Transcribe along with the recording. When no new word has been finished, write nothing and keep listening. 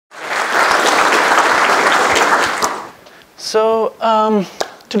So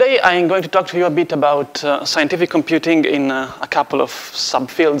today I'm going to talk to you a bit about scientific computing in a couple of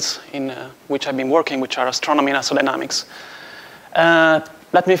subfields in which I've been working, which are astronomy and astrodynamics.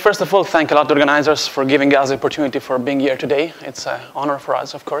 Let me first of all thank a lot of organizers for giving us the opportunity for being here today. It's an honor for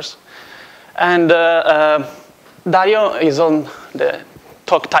us, of course. And Dario is on the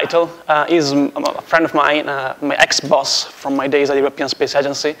talk title. He's a friend of mine, my ex-boss from my days at the European Space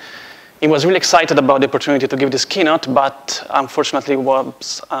Agency. He was really excited about the opportunity to give this keynote, but unfortunately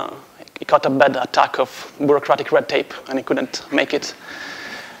he caught a bad attack of bureaucratic red tape, and he couldn't make it.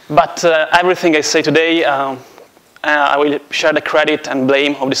 But everything I say today, I will share the credit and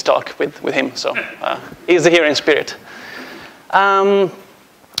blame of this talk with him. So he's here in spirit.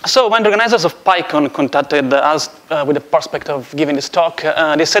 So when the organizers of PyCon contacted us with the prospect of giving this talk,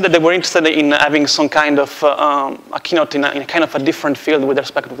 they said that they were interested in having some kind of a keynote in a kind of a different field with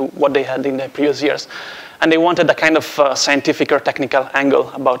respect to what they had in the previous years. And they wanted a kind of scientific or technical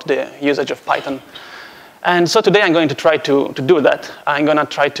angle about the usage of Python. And so today I'm going to try to do that. I'm going to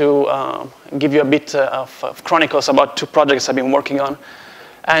try to give you a bit of chronicles about two projects I've been working on,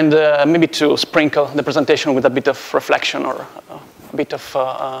 and maybe to sprinkle the presentation with a bit of reflection or a bit of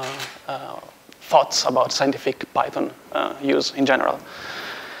thoughts about scientific Python use in general.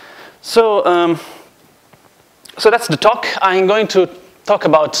 So, so that's the talk. I'm going to talk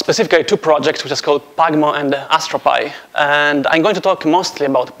about specifically two projects, which is called PAGMO and AstroPy. And I'm going to talk mostly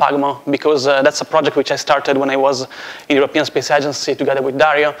about PAGMO because that's a project which I started when I was in the European Space Agency together with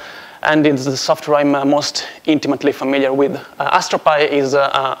Dario. And it's the software I'm most intimately familiar with. AstroPy is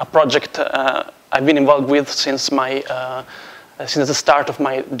a project I've been involved with since the start of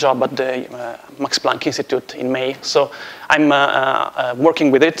my job at the Max Planck Institute in May. So I'm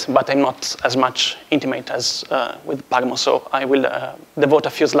working with it, but I'm not as much intimate as with PAGMO. So I will devote a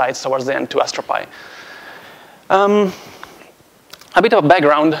few slides towards the end to AstroPy. A bit of a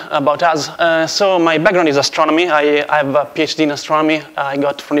background about us. So my background is astronomy. I have a PhD in astronomy I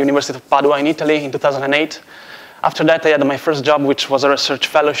got from the University of Padua in Italy in 2008. After that, I had my first job, which was a research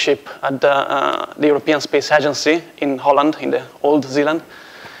fellowship at the European Space Agency in Holland, in the Old Zealand.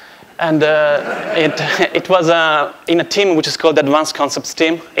 And it was in a team which is called the Advanced Concepts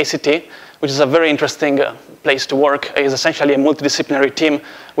Team, ACT, which is a very interesting place to work. It is essentially a multidisciplinary team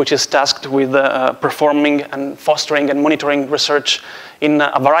which is tasked with performing and fostering and monitoring research in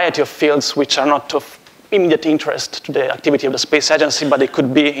a variety of fields which are not of immediate interest to the activity of the space agency, but it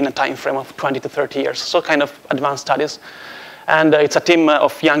could be in a time frame of 20 to 30 years, so kind of advanced studies. And it's a team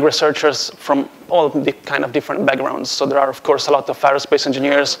of young researchers from all the kind of different backgrounds. So there are, of course, a lot of aerospace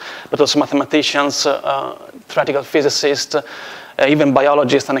engineers, but also mathematicians, theoretical physicists, even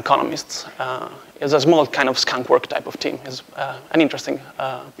biologists and economists. It's a small kind of skunkwork type of team. It's an interesting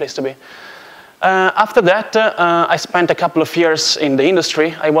place to be. After that, I spent a couple of years in the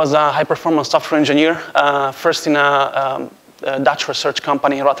industry. I was a high-performance software engineer, first in a Dutch research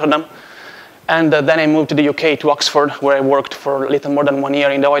company in Rotterdam. And then I moved to the UK, to Oxford, where I worked for a little more than 1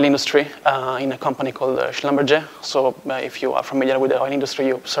 year in the oil industry in a company called Schlumberger. So if you are familiar with the oil industry,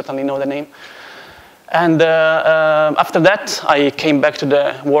 you certainly know the name. And after that, I came back to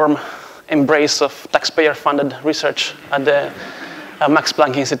the warm embrace of taxpayer-funded research at the Max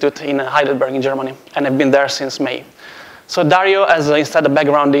Planck Institute in Heidelberg in Germany, and I've been there since May. So Dario has instead a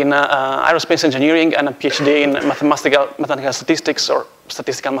background in aerospace engineering and a PhD in mathematical statistics or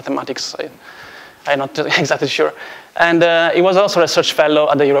statistical mathematics. I'm not exactly sure. And he was also a research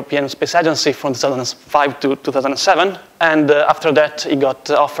fellow at the European Space Agency from 2005 to 2007. And after that, he got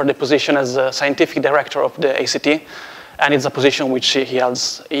offered the position as scientific director of the ACT, and it's a position which he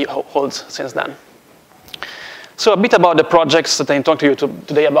holds since then. So a bit about the projects that I'm talking to you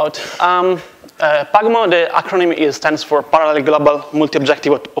today about. PAGMO, the acronym stands for Parallel Global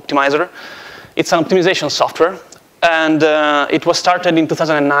Multi-Objective Optimizer. It's an optimization software, and it was started in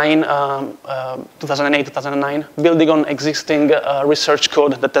 2008, 2009, building on existing research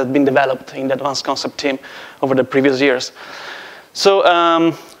code that had been developed in the Advanced Concept team over the previous years. So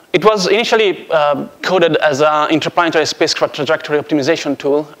it was initially coded as an interplanetary spacecraft trajectory optimization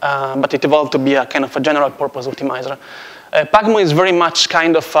tool, but it evolved to be a kind of a general purpose optimizer. PAGMO is very much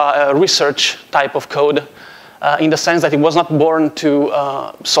kind of a research type of code in the sense that it was not born to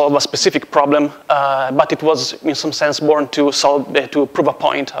solve a specific problem, but it was in some sense born to prove a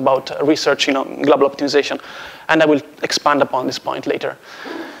point about research in global optimization. And I will expand upon this point later.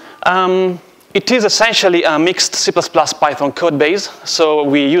 It is essentially a mixed C++ Python code base. So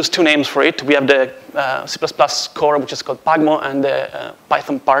we use two names for it. We have the C++ core, which is called Pagmo, and the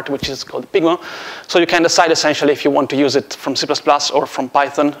Python part, which is called Pygmo. So you can decide essentially if you want to use it from C++ or from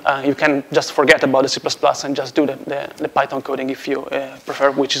Python. You can just forget about the C++ and just do the Python coding if you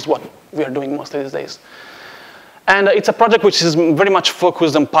prefer, which is what we are doing mostly these days. And it's a project which is very much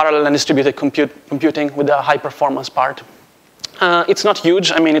focused on parallel and distributed computing with a high performance part. It's not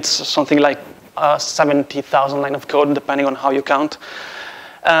huge. I mean, it's something like 70,000 lines of code, depending on how you count.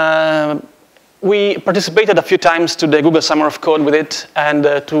 We participated a few times to the Google Summer of Code with it, and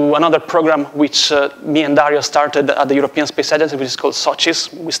to another program which me and Dario started at the European Space Agency, which is called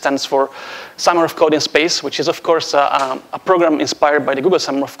SOCIS, which stands for Summer of Code in Space, which is, of course, a program inspired by the Google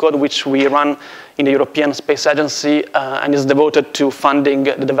Summer of Code, which we run in the European Space Agency, and is devoted to funding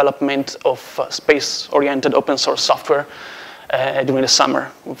the development of space-oriented open source software during the summer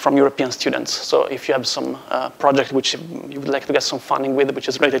from European students. So if you have some project which you would like to get some funding with, which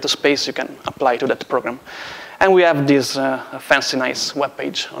is related to space, you can apply to that program. And we have this fancy, nice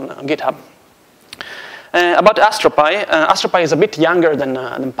webpage on GitHub. About AstroPy, AstroPy is a bit younger than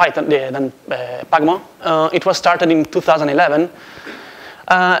Pagmo. It was started in 2011.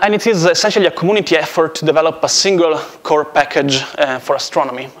 And it is essentially a community effort to develop a single core package for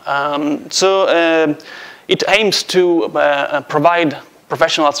astronomy. It aims to provide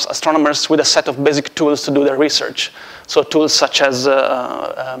professional astronomers with a set of basic tools to do their research. So tools such as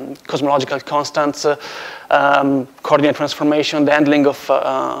cosmological constants, coordinate transformation, the handling of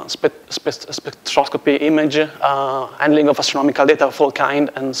spectroscopy image, handling of astronomical data of all kind,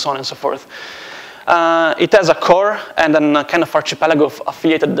 and so on and so forth. It has a core and then a kind of archipelago of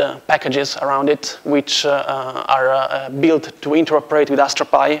affiliated packages around it, which are built to interoperate with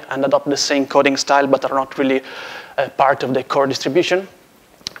AstroPy and adopt the same coding style, but are not really part of the core distribution.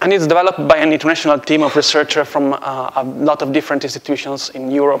 And it's developed by an international team of researchers from a lot of different institutions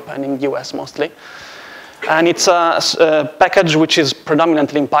in Europe and in the US mostly. And it's a package which is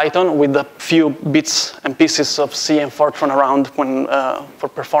predominantly in Python with a few bits and pieces of C and Fortran around for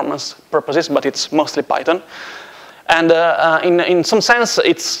performance purposes, but it's mostly Python. And in some sense,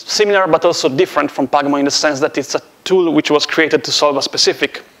 it's similar but also different from Pagmo in the sense that it's a tool which was created to solve a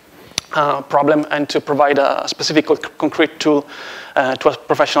specific problem and to provide a specific concrete tool to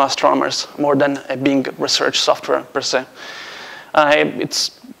professional astronomers more than being research software per se.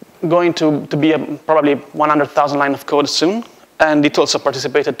 It's going to be probably 100,000 lines of code soon, and it also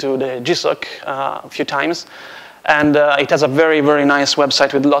participated to the GSOC a few times, and it has a very, very nice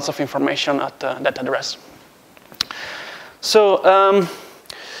website with lots of information at that address. So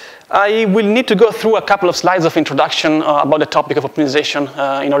I will need to go through a couple of slides of introduction about the topic of optimization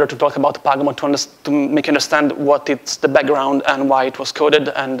in order to talk about Pagmo to make you understand what it's the background and why it was coded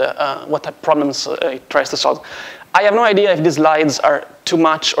and what type of problems it tries to solve. I have no idea if these slides are too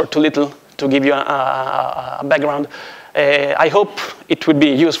much or too little to give you a background. I hope it would be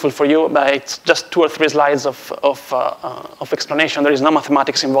useful for you, but it's just 2 or 3 slides of explanation. There is no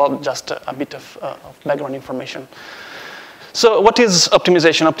mathematics involved, just a bit of background information. So what is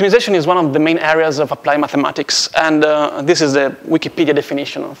optimization? Optimization is one of the main areas of applied mathematics, and this is the Wikipedia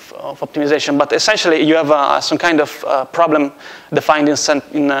definition of optimization. But essentially, you have some kind of problem defined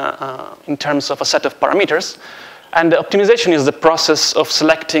in terms of a set of parameters. And optimization is the process of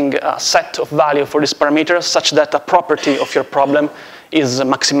selecting a set of value for this parameter such that a property of your problem is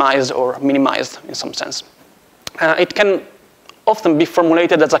maximized or minimized in some sense. It can often be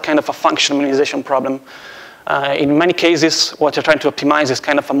formulated as a kind of a function minimization problem. In many cases, what you're trying to optimize is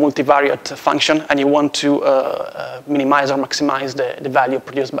kind of a multivariate function, and you want to minimize or maximize the value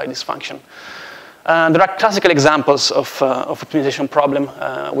produced by this function. There are classical examples of optimization problem,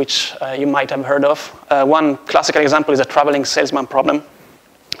 which you might have heard of. One classical example is a traveling salesman problem.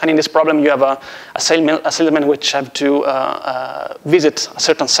 And in this problem, you have a salesman which have to visit a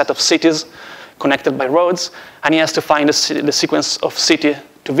certain set of cities connected by roads, and he has to find the sequence of city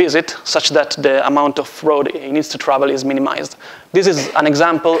to visit such that the amount of road he needs to travel is minimized. This is an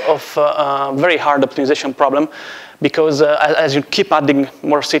example of a very hard optimization problem because as you keep adding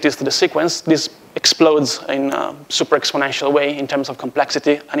more cities to the sequence, this explodes in a super exponential way in terms of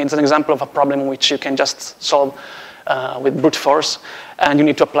complexity, and it's an example of a problem which you can just solve with brute force, and you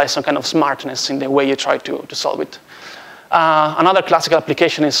need to apply some kind of smartness in the way you try to solve it. Another classical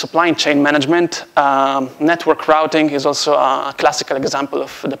application is supply chain management. Network routing is also a classical example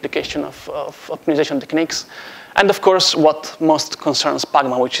of the application of optimization techniques. And of course, what most concerns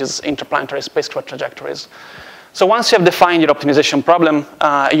Pagmo, which is interplanetary spacecraft trajectories. So once you have defined your optimization problem,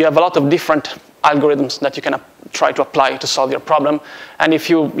 you have a lot of different algorithms that you can try to apply to solve your problem. And if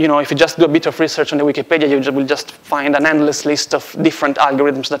you just do a bit of research on the Wikipedia, you will just find an endless list of different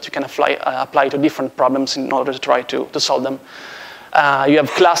algorithms that you can apply to different problems in order to try to solve them. You have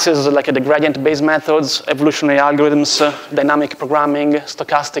classes like the gradient-based methods, evolutionary algorithms, dynamic programming,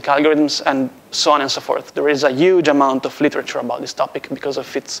 stochastic algorithms, and so on and so forth. There is a huge amount of literature about this topic because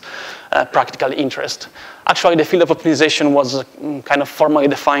of its practical interest. Actually, the field of optimization was kind of formally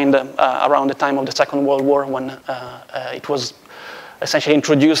defined around the time of the Second World War, when it was essentially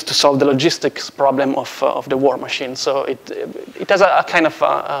introduced to solve the logistics problem of the war machine. So it has a kind of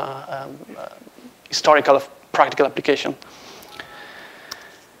historical, practical application.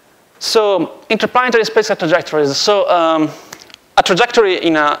 So interplanetary spacecraft trajectories. So a trajectory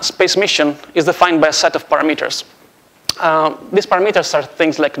in a space mission is defined by a set of parameters. These parameters are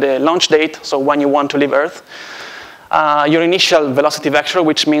things like the launch date, so when you want to leave Earth, your initial velocity vector,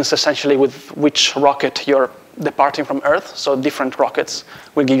 which means essentially with which rocket you're departing from Earth. So different rockets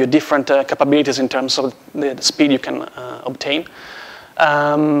will give you different capabilities in terms of the speed you can obtain.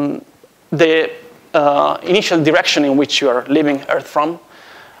 The initial direction in which you are leaving Earth from.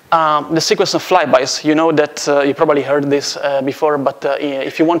 The sequence of flybys, you know that you probably heard this before, but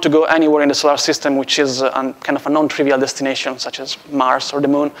if you want to go anywhere in the solar system, which is kind of a non-trivial destination, such as Mars or the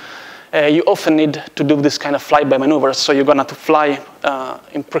Moon, you often need to do this kind of flyby maneuvers. So you're going to fly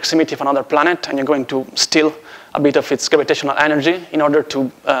in proximity of another planet, and you're going to steal a bit of its gravitational energy in order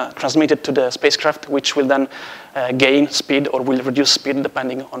to transmit it to the spacecraft, which will then gain speed or will reduce speed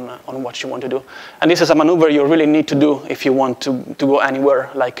depending on what you want to do. And this is a maneuver you really need to do if you want to go anywhere,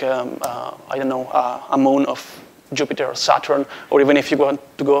 like, I don't know, a moon of Jupiter or Saturn, or even if you want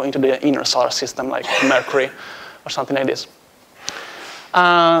to go into the inner solar system, like Mercury or something like this.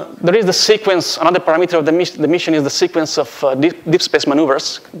 There is the sequence, another parameter of the mission is the sequence of deep space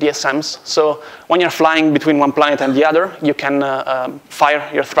maneuvers, DSMs. So when you're flying between one planet and the other, you can fire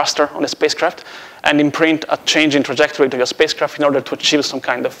your thruster on the spacecraft and imprint a change in trajectory to your spacecraft in order to achieve some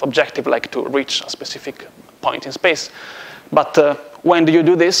kind of objective, like to reach a specific point in space. But when do you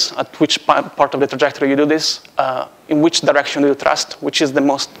do this? At which part of the trajectory you do this? In which direction do you thrust? Which is the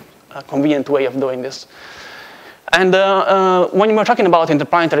most convenient way of doing this? And when we're talking about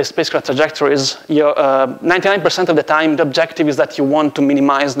interplanetary spacecraft trajectories, 99% of the time, the objective is that you want to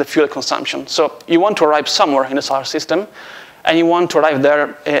minimize the fuel consumption. So you want to arrive somewhere in the solar system, and you want to arrive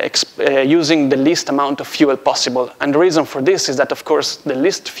there using the least amount of fuel possible. And the reason for this is that, of course, the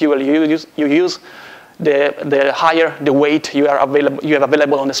least fuel you use, the higher the weight you have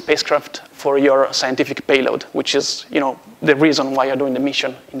available on the spacecraft for your scientific payload, which is, the reason why you're doing the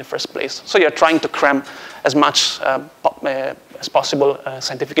mission in the first place. So you're trying to cram as much as possible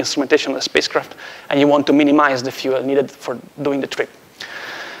scientific instrumentation on the spacecraft, and you want to minimize the fuel needed for doing the trip.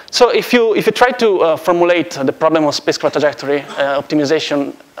 So if you try to formulate the problem of spacecraft trajectory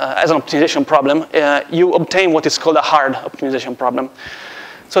optimization as an optimization problem, you obtain what is called a hard optimization problem.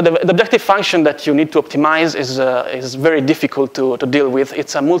 So the objective function that you need to optimize is very difficult to deal with.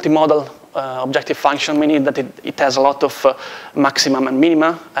 It's a multimodal objective function, meaning that it has a lot of maximum and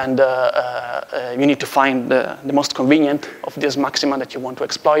minima, and you need to find the most convenient of these maxima that you want to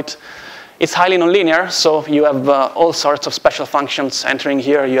exploit. It's highly nonlinear, so you have all sorts of special functions entering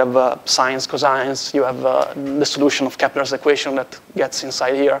here. You have sines, cosines, you have the solution of Kepler's equation that gets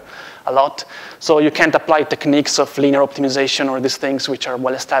inside here a lot. So you can't apply techniques of linear optimization or these things which are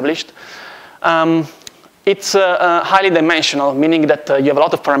well established. It's highly dimensional, meaning that you have a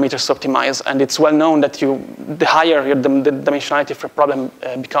lot of parameters to optimize, and it's well known that the higher the dimensionality of a problem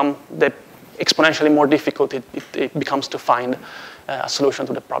become, the exponentially more difficult it becomes to find a solution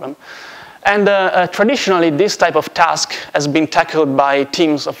to the problem. And traditionally, this type of task has been tackled by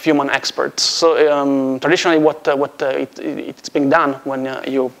teams of human experts. So traditionally, it's being done when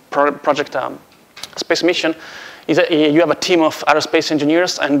you project a space mission is that you have a team of aerospace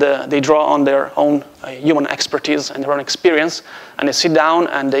engineers, and they draw on their own human expertise and their own experience, and they sit down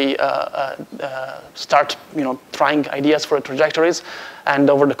and they start, trying ideas for the trajectories, and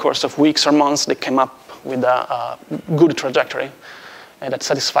over the course of weeks or months, they came up with a good trajectory that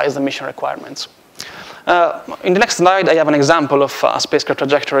satisfies the mission requirements. In the next slide, I have an example of a spacecraft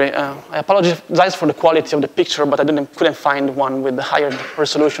trajectory. I apologize for the quality of the picture, but I couldn't find one with the higher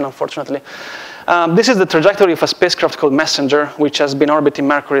resolution, unfortunately. This is the trajectory of a spacecraft called Messenger, which has been orbiting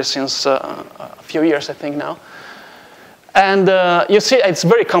Mercury since a few years, I think now. And you see, it's a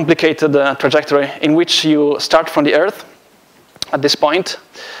very complicated trajectory in which you start from the Earth at this point.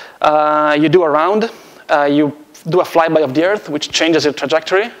 You do a round. You do a flyby of the Earth, which changes your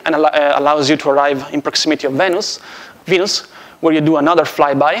trajectory and allows you to arrive in proximity of Venus, where you do another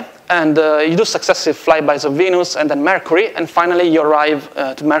flyby, and you do successive flybys of Venus and then Mercury, and finally you arrive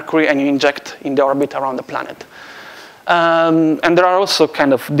to Mercury and you inject in the orbit around the planet. And there are also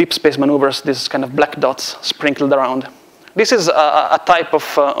kind of deep space maneuvers, these kind of black dots sprinkled around. This is a type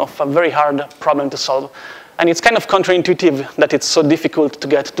of a very hard problem to solve. And it's kind of counterintuitive that it's so difficult to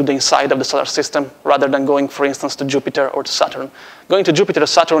get to the inside of the solar system rather than going, for instance, to Jupiter or to Saturn. Going to Jupiter or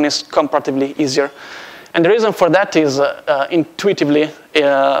Saturn is comparatively easier. And the reason for that is intuitively,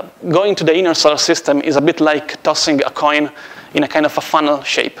 going to the inner solar system is a bit like tossing a coin in a kind of a funnel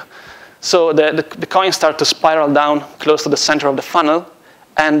shape. So the coin starts to spiral down close to the center of the funnel,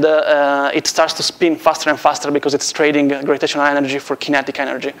 and it starts to spin faster and faster because it's trading gravitational energy for kinetic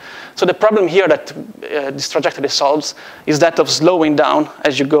energy. So the problem here that this trajectory solves is that of slowing down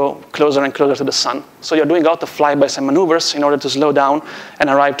as you go closer and closer to the sun. So you're doing a lot of flybys and maneuvers in order to slow down and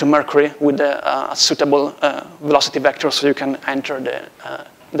arrive to Mercury with a suitable velocity vector so you can enter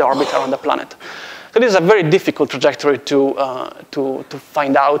the orbit around the planet. So this is a very difficult trajectory to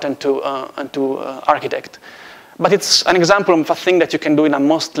find out and to architect. But it's an example of a thing that you can do in a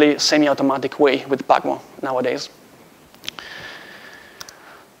mostly semi-automatic way with PAGMO nowadays.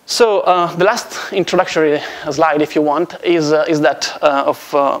 So the last introductory slide, if you want, is this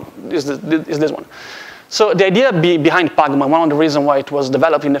one. So the idea behind PAGMO, one of the reasons why it was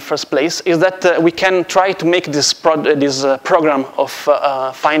developed in the first place, is that we can try to make this program of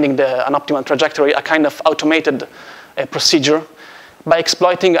finding an optimal trajectory a kind of automated procedure by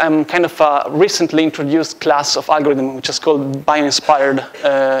exploiting kind of a recently introduced class of algorithm, which is called bio-inspired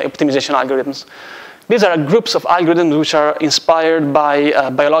optimization algorithms. These are groups of algorithms which are inspired by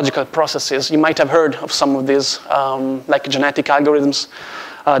biological processes. You might have heard of some of these, like genetic algorithms,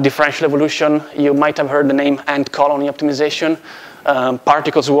 differential evolution. You might have heard the name ant colony optimization,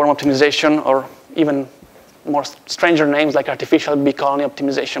 particles swarm optimization, or even more stranger names like artificial bee colony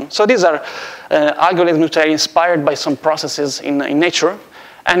optimization. So these are algorithms which are inspired by some processes in nature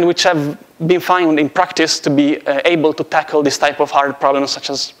and which have been found in practice to be able to tackle this type of hard problems such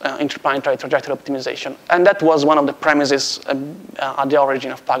as interplanetary trajectory optimization. And that was one of the premises at the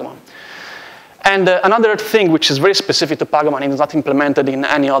origin of PAGMO. And another thing which is very specific to PAGMO and is not implemented in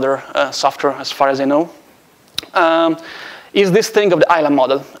any other software as far as I know, is this thing of the island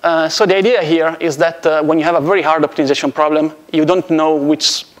model. So the idea here is that when you have a very hard optimization problem, you don't know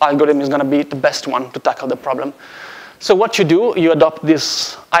which algorithm is going to be the best one to tackle the problem. So what you do, you adopt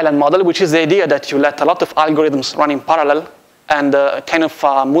this island model, which is the idea that you let a lot of algorithms run in parallel and kind of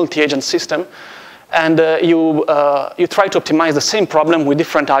a multi-agent system. And you try to optimize the same problem with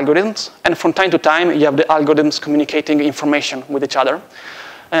different algorithms. And from time to time, you have the algorithms communicating information with each other.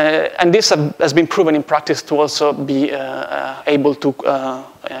 And this has been proven in practice to also be able to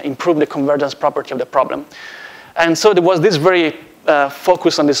improve the convergence property of the problem. And so there was this very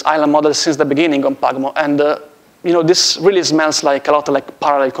focus on this island model since the beginning on PAGMO. And this really smells like a lot of like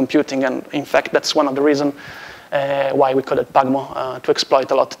parallel computing. And in fact, that's one of the reasons why we coded PAGMO, to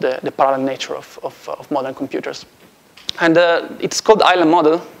exploit a lot the parallel nature of modern computers. And it's called island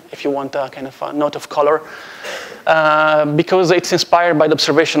model, if you want a kind of a note of color. Because it's inspired by the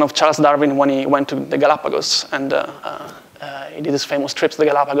observation of Charles Darwin when he went to the Galapagos, and he did his famous trips to the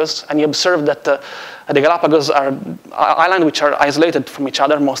Galapagos, and he observed that the Galapagos are islands which are isolated from each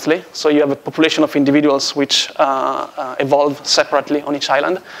other mostly, so you have a population of individuals which evolve separately on each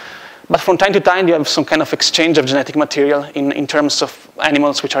island. But from time to time, you have some kind of exchange of genetic material in terms of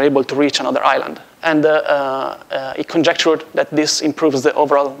animals which are able to reach another island. And he conjectured that this improves the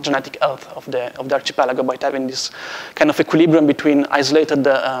overall genetic health of the archipelago by having this kind of equilibrium between isolated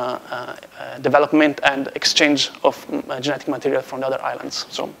development and exchange of genetic material from the other islands.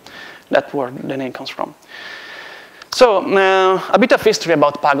 So that's where the name comes from. So a bit of history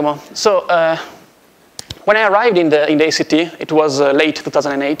about PAGMO. So when I arrived in the ACT, it was late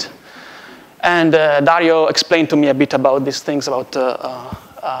 2008. And Dario explained to me a bit about these things, about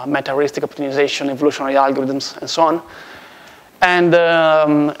meta-heuristic optimization, evolutionary algorithms, and so on. And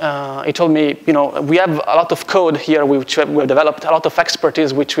he told me, we have a lot of code here which we have developed, a lot of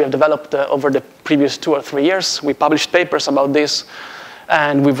expertise which we have developed over the previous 2 or 3 years. We published papers about this,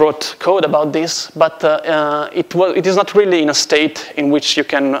 and we wrote code about this, but it is not really in a state in which you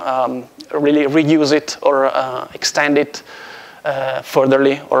can really reuse it or extend it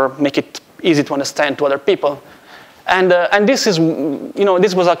furtherly or make it easy to understand to other people. And this is,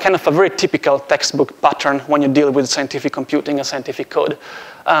 this was a kind of a very typical textbook pattern when you deal with scientific computing and scientific code.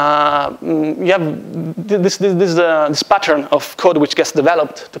 You have this pattern of code which gets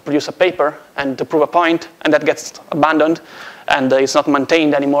developed to produce a paper and to prove a point, and that gets abandoned, and it's not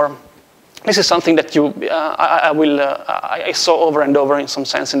maintained anymore. this is something that I saw over and over in some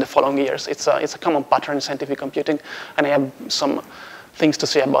sense in the following years. It's a common pattern in scientific computing, and I have some things to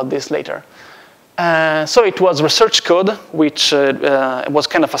say about this later. So it was research code, which was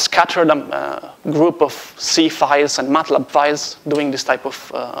kind of a scattered group of C files and MATLAB files doing this type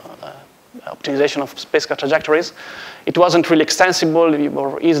of optimization of spacecraft trajectories. It wasn't really extensible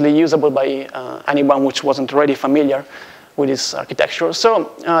or easily usable by anyone which wasn't already familiar with this architecture.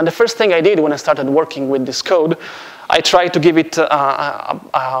 So the first thing I did when I started working with this code, I tried to give it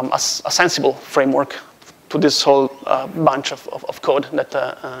a sensible framework to this whole bunch of code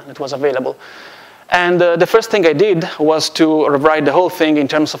that was available. And the first thing I did was to rewrite the whole thing in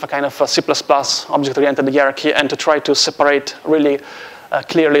terms of a kind of a C++ object-oriented hierarchy, and to try to separate really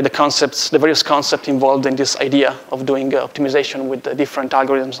clearly the various concepts involved in this idea of doing optimization with the different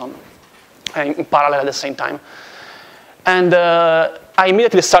algorithms in parallel at the same time. And I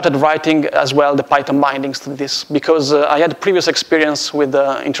immediately started writing as well the Python bindings to this, because I had previous experience with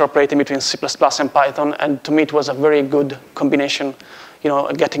interoperating between C++ and Python, and to me it was a very good combination,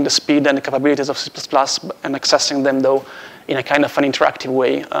 getting the speed and the capabilities of C++ and accessing them, though, in a kind of an interactive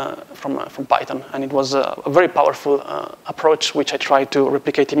way from Python. And it was a very powerful approach, which I tried to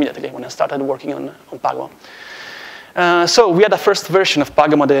replicate immediately when I started working on Pagmo. So we had a first version of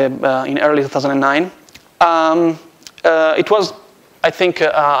Pagmo in early 2009. It was, I think,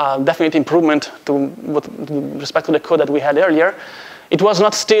 a definite improvement with respect to the code that we had earlier. It was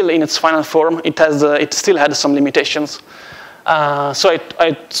not still in its final form. It still had some limitations. So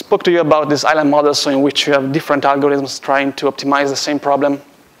I spoke to you about this island model, so in which you have different algorithms trying to optimize the same problem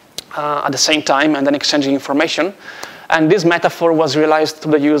at the same time and then exchanging information. And this metaphor was realized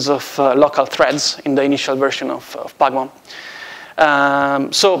through the use of local threads in the initial version of Pagmo.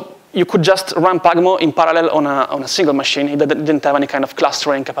 So you could just run Pagmo in parallel on a single machine. It didn't have any kind of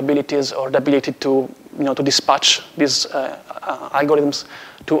clustering capabilities or the ability to dispatch these algorithms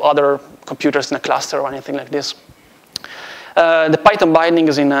to other computers in a cluster or anything like this. The Python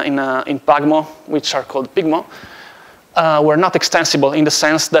bindings in Pagmo, which are called Pygmo, were not extensible in the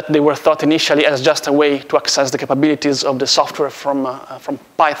sense that they were thought initially as just a way to access the capabilities of the software from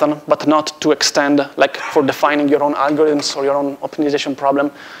Python, but not to extend, like for defining your own algorithms or your own optimization problem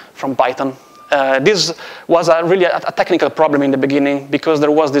from Python. This was really a technical problem in the beginning, because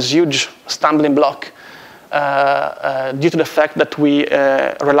there was this huge stumbling block due to the fact that we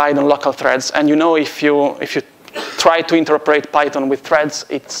relied on local threads. And if you try to interpret Python with threads,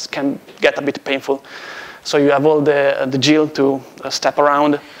 it can get a bit painful. So you have all the GIL to step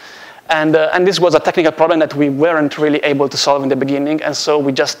around. And this was a technical problem that we weren't really able to solve in the beginning. And so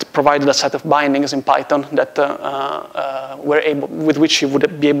we just provided a set of bindings in Python that with which you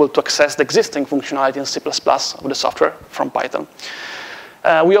would be able to access the existing functionality in C++ of the software from Python.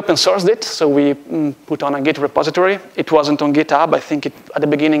 We open sourced it, so we put on a Git repository. It wasn't on GitHub. I think at the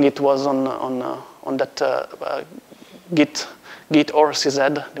beginning it was on that Git or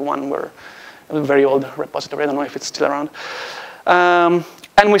CZ, the one where a very old repository. I don't know if it's still around.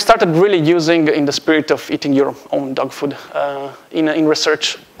 And we started really using, in the spirit of eating your own dog food, in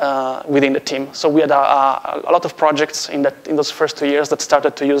research within the team. So we had a lot of projects in those first 2 years that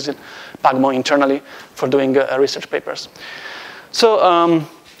started to use Pagmo internally for doing research papers. So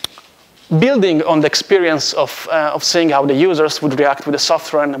building on the experience of seeing how the users would react with the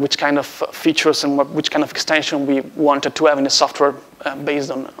software and which kind of features and which kind of extension we wanted to have in the software based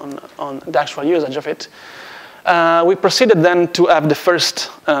on the actual usage of it, we proceeded then to have the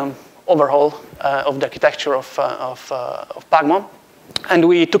first overhaul of the architecture of Pagmo. And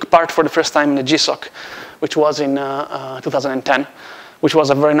we took part for the first time in the GSOC, which was in 2010. Which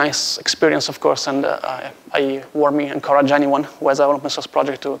was a very nice experience, of course, and I warmly encourage anyone who has an open source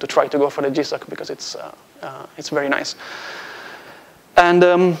project to try to go for the GSOC, because it's very nice.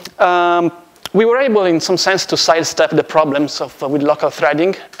 And we were able, in some sense, to sidestep the problems with local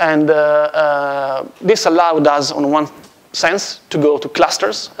threading, and this allowed us, on one sense, to go to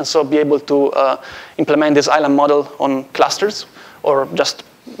clusters, and so be able to implement this island model on clusters, or just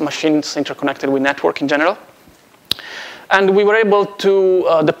machines interconnected with network in general. And we were able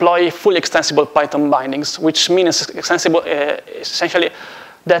to deploy fully extensible Python bindings, which means essentially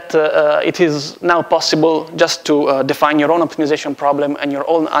that it is now possible just to define your own optimization problem and your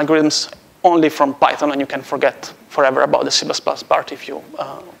own algorithms only from Python, and you can forget forever about the C++ part if you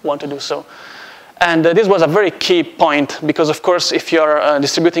want to do so. And this was a very key point, because of course, if you're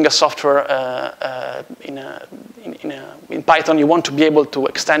distributing a software in Python, you want to be able to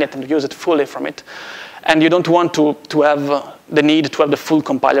extend it and use it fully from it. And you don't want to have the need to have the full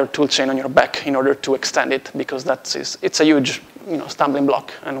compiler toolchain on your back in order to extend it, because it's a huge stumbling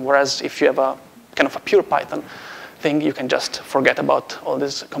block. And whereas if you have a kind of a pure Python thing, you can just forget about all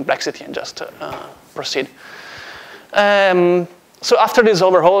this complexity and just proceed. So after this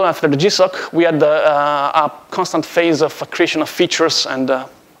overhaul, after the GSOC, we had a constant phase of creation of features and a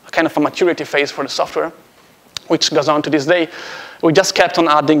kind of a maturity phase for the software, which goes on to this day. We just kept on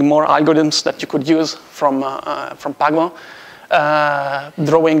adding more algorithms that you could use from Pagmo,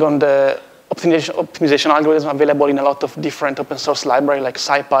 drawing on the optimization algorithm available in a lot of different open source libraries like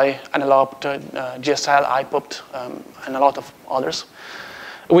SciPy, Analopt, GSL, iPopt, and a lot of others.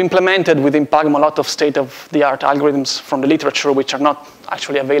 We implemented within Pagmo a lot of state-of-the-art algorithms from the literature which are not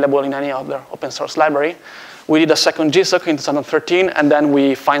actually available in any other open source library. We did a second GSOC in 2013, and then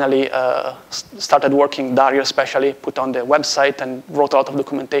we finally started working, Dario especially, put on the website and wrote a lot of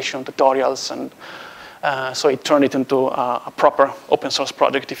documentation, tutorials, and so it turned it into a proper open source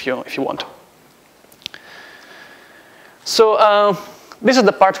project if you want. So this is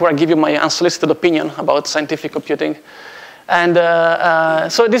the part where I give you my unsolicited opinion about scientific computing. And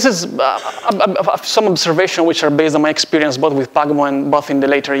so this is some observations which are based on my experience both with Pagmo and both in the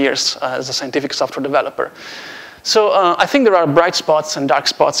later years as a scientific software developer. So I think there are bright spots and dark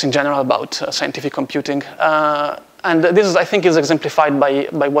spots in general about scientific computing. And this is, I think, is exemplified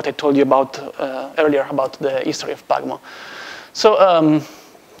by what I told you about earlier about the history of Pagmo. So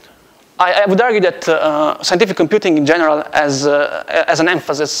I would argue that scientific computing in general has an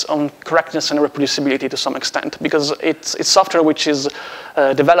emphasis on correctness and reproducibility to some extent, because it's software which is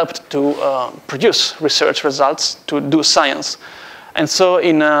developed to produce research results, to do science. And so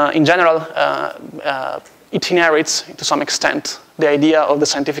in general, it inherits, to some extent, the idea of the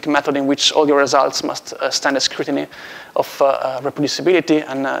scientific method in which all your results must stand the scrutiny of reproducibility,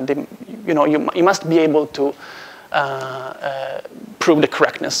 and you must be able to prove the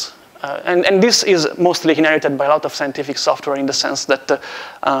correctness. And this is mostly inherited by a lot of scientific software in the sense that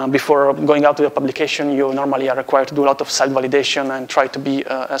before going out to a publication, you normally are required to do a lot of self-validation and try to be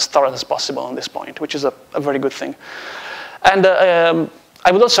as thorough as possible on this point, which is a very good thing. And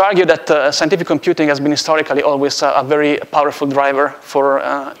I would also argue that scientific computing has been historically always a very powerful driver for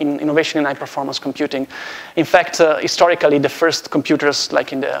innovation in high-performance computing. In fact, historically, the first computers,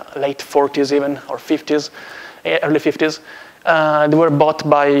 like in the late 40s even, or 50s, early 50s, they were bought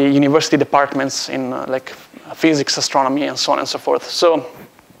by university departments in like physics, astronomy, and so on and so forth. So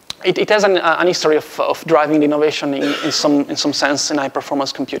it has an history of driving the innovation in some sense in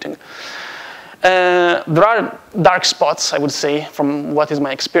high-performance computing. There are dark spots, I would say, from what is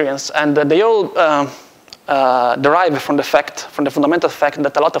my experience, and they all derive from the fundamental fact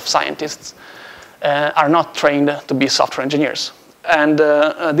that a lot of scientists are not trained to be software engineers. And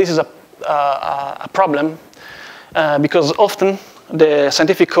this is a problem because often the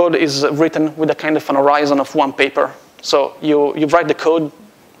scientific code is written with a kind of an horizon of one paper. So you write the code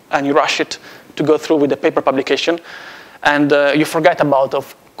and you rush it to go through with the paper publication, and you forget about,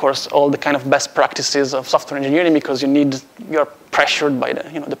 of course, all the kind of best practices of software engineering because you're pressured by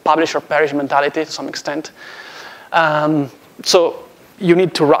the publish or perish mentality to some extent. So you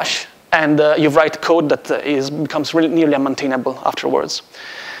need to rush, and you write code that becomes really nearly unmaintainable afterwards.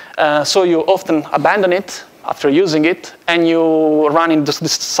 So you often abandon it after using it, and you run into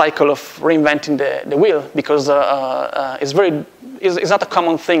this cycle of reinventing the wheel because it's not a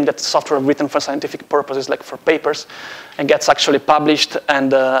common thing that software written for scientific purposes, like for papers, and gets actually published,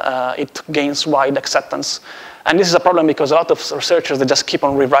 and it gains wide acceptance. And this is a problem because a lot of researchers, they just keep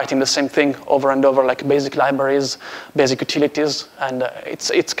on rewriting the same thing over and over, like basic libraries, basic utilities, and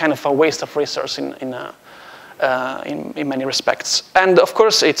it's kind of a waste of resource in many respects. And of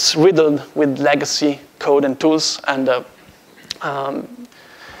course, it's riddled with legacy code and tools, and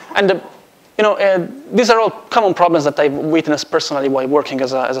these are all common problems that I've witnessed personally while working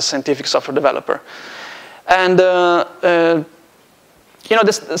as a scientific software developer. And the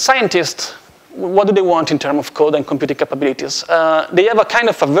scientists, what do they want in terms of code and computing capabilities? They have a kind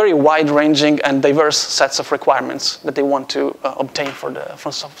of a very wide-ranging and diverse sets of requirements that they want to obtain from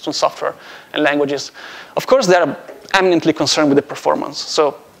software and languages. Of course, they are eminently concerned with the performance.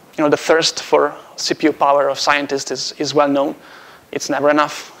 So, the thirst for CPU power of scientists is well known. It's never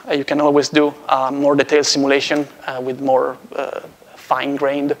enough. You can always do more detailed simulation with more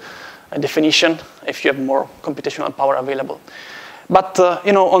fine-grained definition if you have more computational power available. But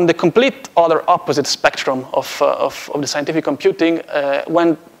on the complete other opposite spectrum of the scientific computing,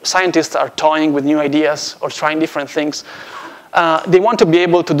 when scientists are toying with new ideas or trying different things, they want to be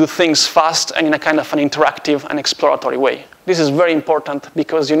able to do things fast and in a kind of an interactive and exploratory way. This is very important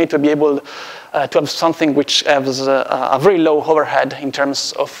because you need to be able to have something which has a very low overhead in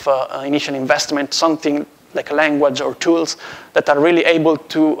terms of initial investment, something like a language or tools that are really able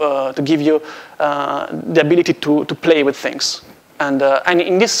to give you the ability to play with things. And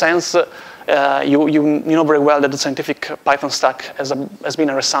in this sense, you know very well that the scientific Python stack has been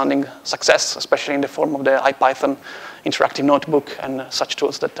a resounding success, especially in the form of the IPython interactive notebook and such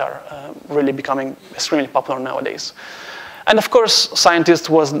tools that are really becoming extremely popular nowadays. And of course, scientists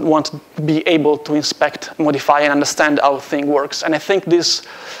want to be able to inspect, modify, and understand how a thing works. And I think this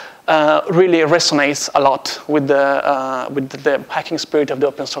really resonates a lot with the hacking spirit of the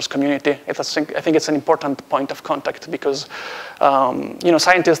open source community. I think it's an important point of contact because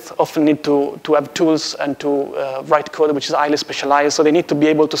scientists often need to have tools and to write code which is highly specialized. So they need to be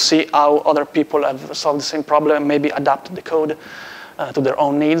able to see how other people have solved the same problem, maybe adapt the code to their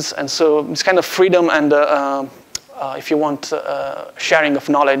own needs. And so this kind of freedom and if you want, sharing of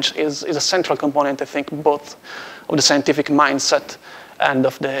knowledge is a central component, I think, both of the scientific mindset and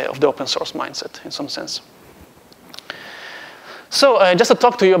of the open source mindset, in some sense. So just to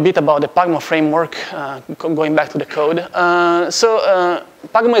talk to you a bit about the Pagmo framework, going back to the code.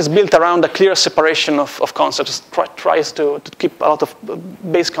 Pagmo is built around a clear separation of concepts. Tries to keep a lot of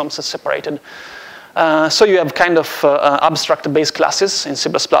base concepts separated. So you have kind of abstract base classes in C++,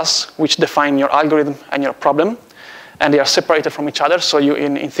 which define your algorithm and your problem. And they are separated from each other. So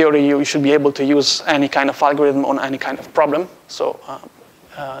in theory, you should be able to use any kind of algorithm on any kind of problem. So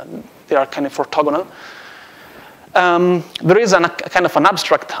they are kind of orthogonal. There is a kind of an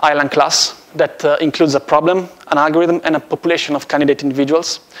abstract island class that includes a problem, an algorithm, and a population of candidate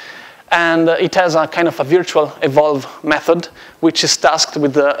individuals. And it has a kind of a virtual evolve method, which is tasked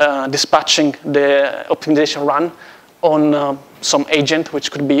with dispatching the optimization run on some agent,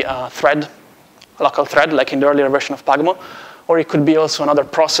 which could be a thread, a local thread, like in the earlier version of Pagmo, or it could be also another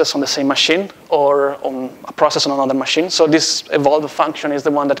process on the same machine, or on a process on another machine. So this evolve function is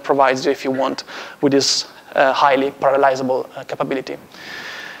the one that provides you, if you want, with this highly parallelizable capability.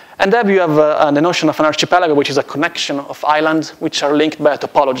 And then you have the notion of an archipelago, which is a connection of islands which are linked by a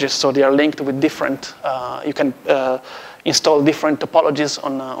topology. So they are linked with different, you can install different topologies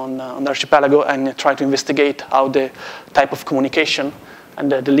on the archipelago and try to investigate how the type of communication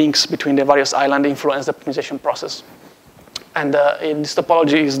and the links between the various islands influence the optimization process. And in this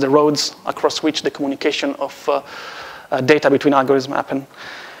topology is the roads across which the communication of data between algorithms happen.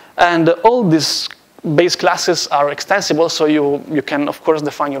 And all these base classes are extensible, so you can, of course,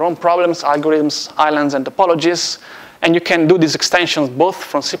 define your own problems, algorithms, islands, and topologies. And you can do these extensions both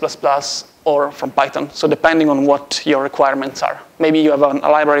from C++ or from Python, so depending on what your requirements are. Maybe you have a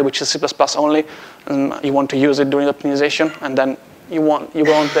library which is C++ only, and you want to use it during optimization, and then you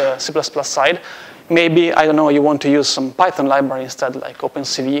go on the C++ side. Maybe, I don't know, you want to use some Python library instead, like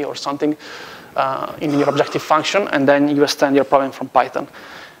OpenCV or something, in your objective function, and then you extend your problem from Python.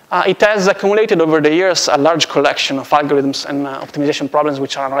 It has accumulated over the years a large collection of algorithms and optimization problems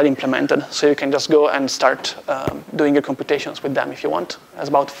which are already implemented. So you can just go and start doing your computations with them if you want. It has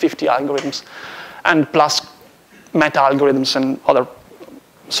about 50 algorithms, and plus meta algorithms and other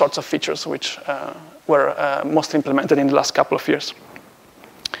sorts of features which were mostly implemented in the last couple of years.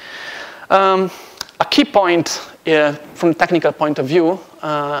 A key point from a technical point of view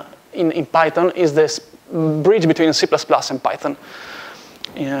in Python is this bridge between C++ and Python.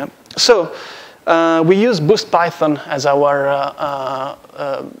 So we use Boost Python as our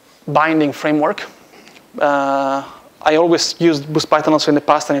binding framework. I always used Boost Python also in the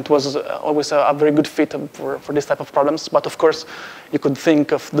past, and it was always a very good fit for this type of problems. But of course, you could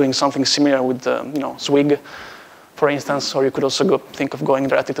think of doing something similar with Swig, for instance, or you could also think of going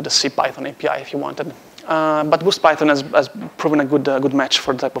directly to the CPython API if you wanted. But Boost Python has proven a good match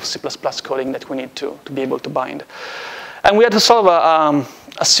for the type of C++ coding that we need to be able to bind. And we had to solve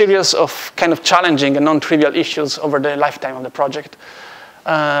a series of kind of challenging and non-trivial issues over the lifetime of the project.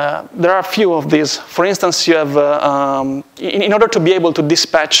 There are a few of these. For instance, you have, in order to be able to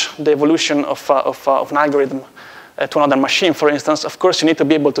dispatch the evolution of an algorithm to another machine, for instance, of course, you need to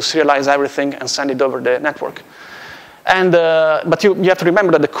be able to serialize everything and send it over the network. And, but you have to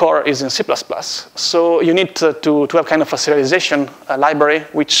remember that the core is in C++. So you need to have kind of a serialization library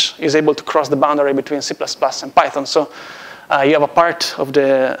which is able to cross the boundary between C++ and Python. So you have a part of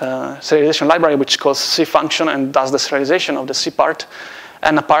the serialization library which calls C function and does the serialization of the C part,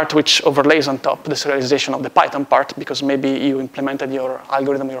 and a part which overlays on top the serialization of the Python part, because maybe you implemented your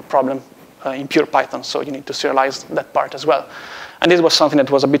algorithm, your problem in pure Python, so you need to serialize that part as well. And this was something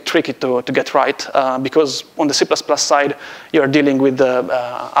that was a bit tricky to get right, because on the C++ side, you're dealing with the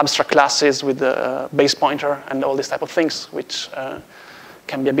abstract classes, with the base pointer, and all these type of things, which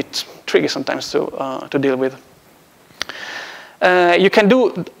can be a bit tricky sometimes to deal with. You can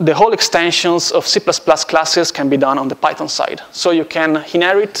do the whole extensions of C++ classes can be done on the Python side. So you can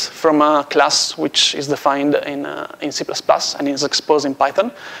inherit from a class which is defined in C++ and is exposed in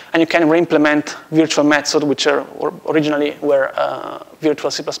Python, and you can re-implement virtual methods which are originally were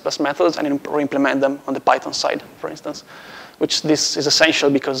virtual C++ methods, and re-implement them on the Python side, for instance. Which this is essential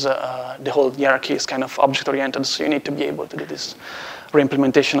because the whole hierarchy is kind of object-oriented, so you need to be able to do this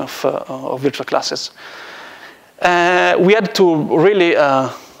re-implementation of virtual classes. We had to really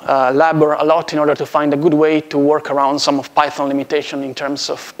labor a lot in order to find a good way to work around some of Python limitation in terms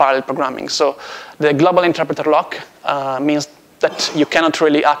of parallel programming. So the global interpreter lock means that you cannot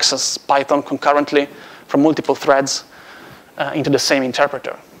really access Python concurrently from multiple threads into the same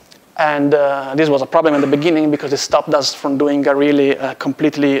interpreter. And this was a problem in the beginning because it stopped us from doing a really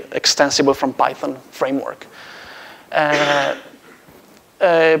completely extensible from Python framework.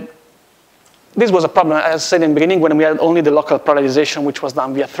 This was a problem, as I said in the beginning, when we had only the local parallelization, which was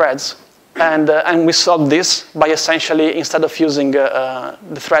done via threads. And we solved this by essentially, instead of using the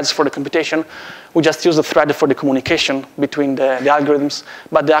threads for the computation, we just use the thread for the communication between the algorithms,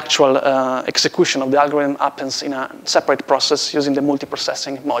 but the actual execution of the algorithm happens in a separate process using the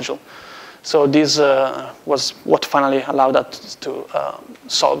multiprocessing module. So this was what finally allowed us to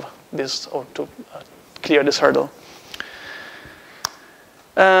solve this, or to clear this hurdle.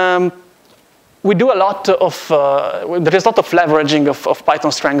 We do a lot of, there is a lot of leveraging of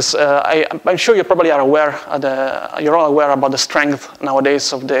Python strengths. I'm sure you probably are aware, you're all aware about the strength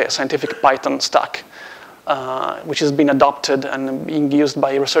nowadays of the scientific Python stack, which has been adopted and being used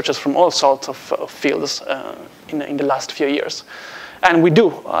by researchers from all sorts of fields in the last few years. And we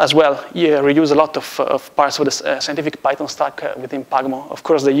do, as well, reuse a lot of parts of the scientific Python stack within Pagmo. Of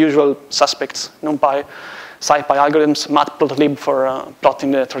course, the usual suspects, NumPy, SciPy algorithms, matplotlib for plotting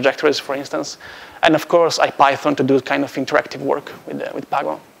the trajectories, for instance, and of course IPython to do kind of interactive work with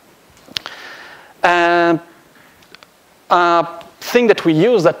Pagmo. A thing that we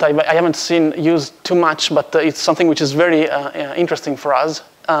use that I haven't seen used too much, but it's something which is very interesting for us,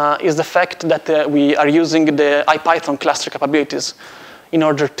 is the fact that we are using the IPython cluster capabilities in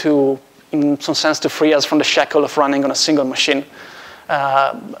order to, in some sense, to free us from the shackle of running on a single machine.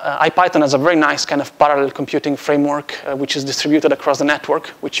 IPython has a very nice kind of parallel computing framework which is distributed across the network,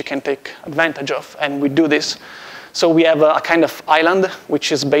 which you can take advantage of, and we do this. So we have a kind of island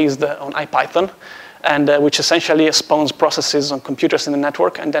which is based on IPython, and which essentially spawns processes on computers in the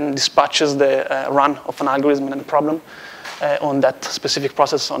network and then dispatches the run of an algorithm and a problem on that specific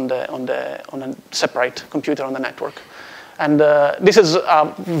process on a separate computer on the network. And this is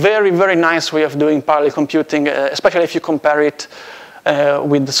a very, very nice way of doing parallel computing, especially if you compare it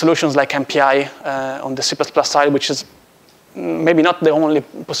with the solutions like MPI on the C++ side, which is maybe not the only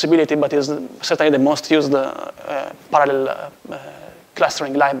possibility, but is certainly the most used parallel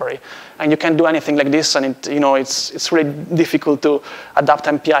clustering library. And you can do anything like this, and it's really difficult to adapt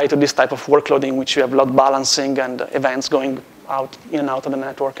MPI to this type of workload in which you have load balancing and events going out in and out of the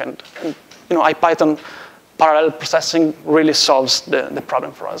network. And IPython parallel processing really solves the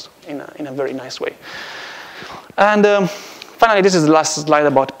problem for us in a very nice way. And finally, this is the last slide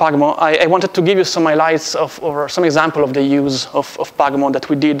about Pagmo. I wanted to give you some highlights or some example of the use of Pagmo that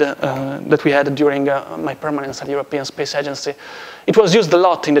we did, that we had during my permanence at the European Space Agency. It was used a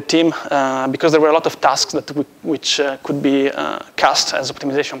lot in the team because there were a lot of tasks which could be cast as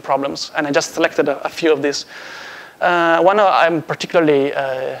optimization problems, and I just selected a few of these. One I'm particularly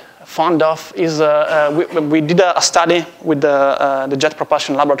fond of is we did a study with the Jet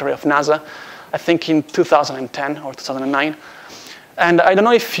Propulsion Laboratory of NASA, I think in 2010 or 2009. And I don't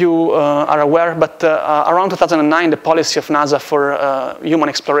know if you are aware, but around 2009, the policy of NASA for human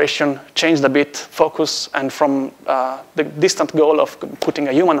exploration changed a bit focus, and from the distant goal of putting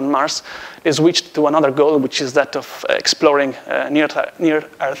a human on Mars, they switched to another goal, which is that of exploring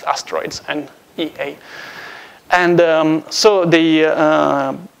near-Earth asteroids, NEA. And so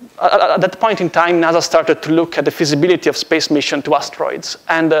at that point in time, NASA started to look at the feasibility of space mission to asteroids.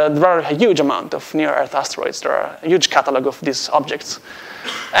 And there are a huge amount of near-Earth asteroids. There are a huge catalog of these objects.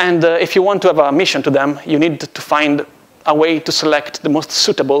 And if you want to have a mission to them, you need to find a way to select the most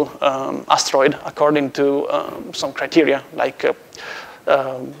suitable asteroid according to some criteria, like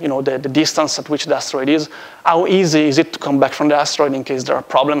the distance at which the asteroid is, how easy is it to come back from the asteroid in case there are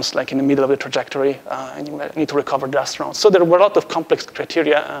problems, like in the middle of the trajectory, and you need to recover the astronauts. So there were a lot of complex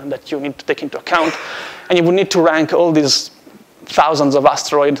criteria that you need to take into account, and you would need to rank all these thousands of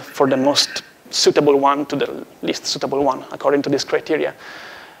asteroids for the most suitable one to the least suitable one, according to this criteria.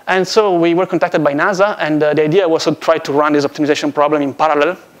 And so we were contacted by NASA, and the idea was to try to run this optimization problem in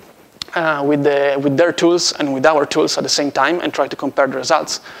parallel with their tools and with our tools at the same time and try to compare the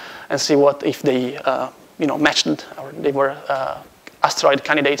results and see what if they matched or they were asteroid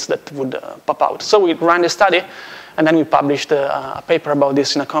candidates that would pop out. So we ran the study, and then we published a paper about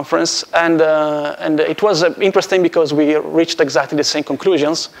this in a conference. And it was interesting because we reached exactly the same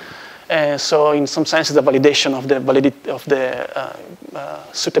conclusions. So in some sense, it's a validation of the validity of the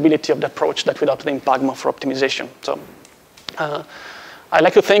suitability of the approach that we adopted in PAGMO for optimization. So I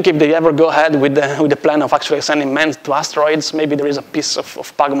like to think if they ever go ahead with the plan of actually sending men to asteroids, maybe there is a piece of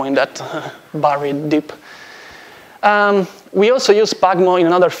PAGMO in that buried deep. We also use PAGMO in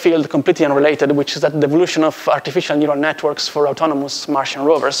another field completely unrelated, which is that the evolution of artificial neural networks for autonomous Martian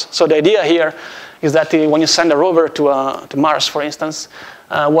rovers. So the idea here is that when you send a rover to Mars, for instance,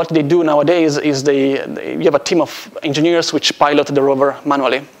 what they do nowadays is you have a team of engineers which pilot the rover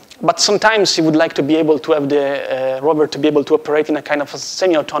manually. But sometimes you would like to be able to have the rover to be able to operate in a kind of a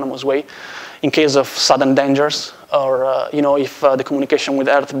semi-autonomous way in case of sudden dangers, or if the communication with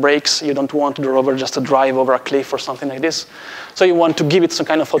Earth breaks, you don't want the rover just to drive over a cliff or something like this. So you want to give it some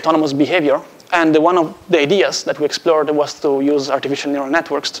kind of autonomous behavior. And one of the ideas that we explored was to use artificial neural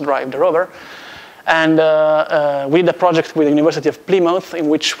networks to drive the rover. And we did a project with the University of Plymouth in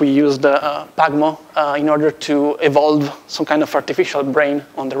which we used PAGMO in order to evolve some kind of artificial brain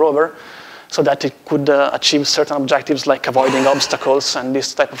on the rover so that it could achieve certain objectives like avoiding obstacles and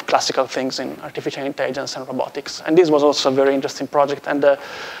this type of classical things in artificial intelligence and robotics. And this was also a very interesting project. And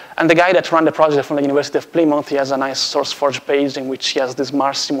the guy that ran the project from the University of Plymouth, he has a nice SourceForge page in which he has this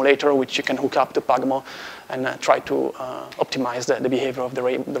Mars simulator which you can hook up to PAGMO and try to optimize the behavior of the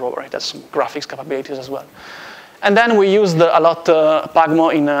rover. It has some graphics capabilities as well. And then we used a lot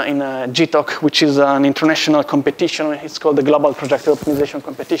PAGMO in GTOC, which is an international competition. It's called the Global Trajectory Optimization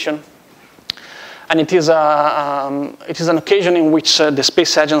Competition. And it is an occasion in which the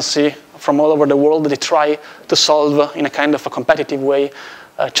space agency from all over the world, they try to solve in a kind of a competitive way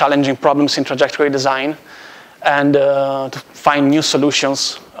challenging problems in trajectory design and to find new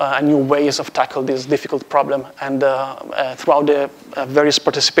solutions and new ways of tackle this difficult problem. And throughout the various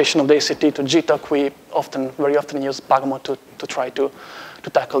participation of the ACT to GTOC, we very often use PAGMO to try to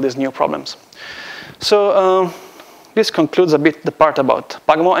tackle these new problems. So this concludes a bit the part about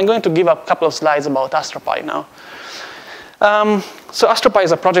PAGMO. I'm going to give a couple of slides about AstroPy now. So AstroPy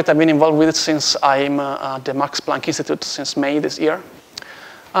is a project I've been involved with since I'm at the Max Planck Institute since May this year.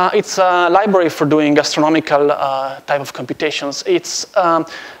 It's a library for doing astronomical type of computations. It's,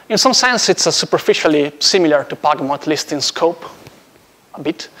 in some sense, it's superficially similar to PAGMO, at least in scope, a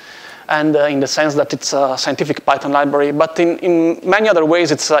bit, and in the sense that it's a scientific Python library. But in many other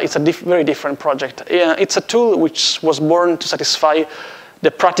ways, it's a very different project. It's a tool which was born to satisfy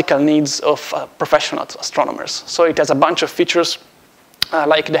the practical needs of professional astronomers. So it has a bunch of features,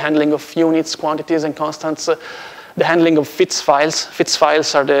 like the handling of units, quantities, and constants, the handling of FITS files. FITS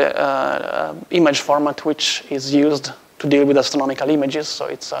files are the image format which is used to deal with astronomical images. So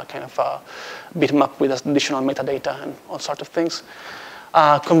it's a kind of a bitmap with additional metadata and all sorts of things.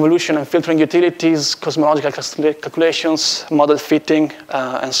 Convolution and filtering utilities, cosmological calculations, model fitting,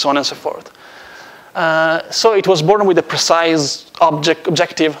 and so on and so forth. So it was born with the precise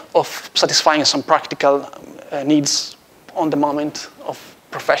objective of satisfying some practical needs on the moment of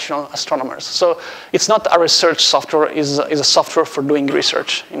professional astronomers. So it's not a research software, it's a software for doing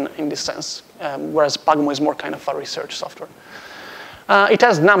research in this sense, whereas PAGMO is more kind of a research software. It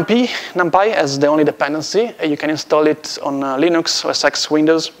has NumPy as the only dependency. You can install it on Linux, OS X,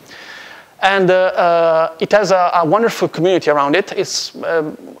 Windows. And it has a wonderful community around it. It's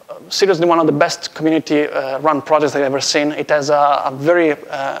seriously one of the best community-run projects I've ever seen. It has a very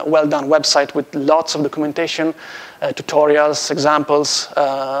well-done website with lots of documentation, tutorials, examples,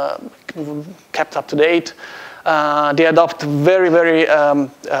 kept up to date. They adopt very, very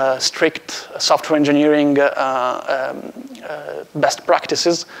strict software engineering best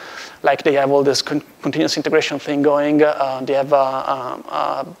practices. Like they have all this continuous integration thing going. They have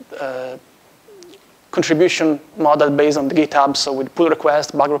a contribution model based on the GitHub, so with pull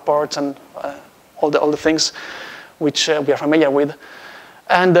requests, bug reports, and all the things which we are familiar with.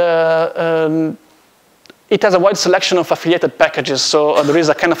 And it has a wide selection of affiliated packages, so there is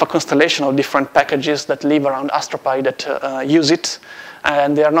a kind of a constellation of different packages that live around AstroPy that use it,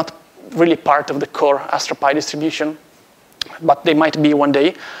 and they are not really part of the core AstroPy distribution, but they might be one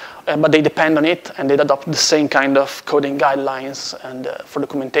day. But they depend on it, and they adopt the same kind of coding guidelines and for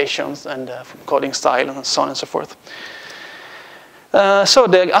documentations and for coding style and so on and so forth. So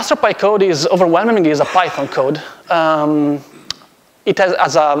the AstroPy code is overwhelmingly a Python code. It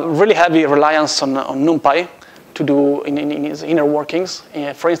has a really heavy reliance on NumPy to do in his inner workings.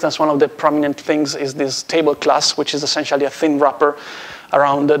 For instance, one of the prominent things is this table class, which is essentially a thin wrapper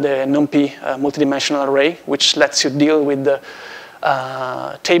around the NumPy multidimensional array, which lets you deal with the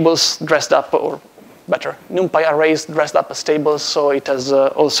tables dressed up, or better, NumPy arrays dressed up as tables, so it has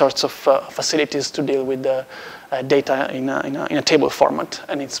all sorts of facilities to deal with the data in a table format,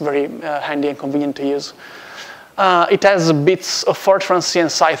 and it's very handy and convenient to use. It has bits of Fortran, C, and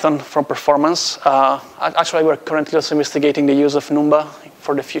Python for performance. Actually, we're currently also investigating the use of Numba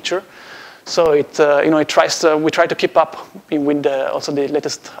for the future. So it we try to keep up with also the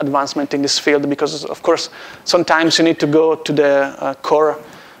latest advancement in this field, because of course sometimes you need to go to the core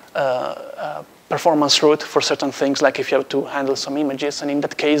performance route for certain things, like if you have to handle some images, and in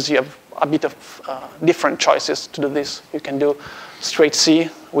that case you have a bit of different choices to do this. You can do straight C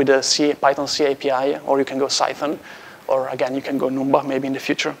with a Python C API, or you can go Python, or again you can go Numba maybe in the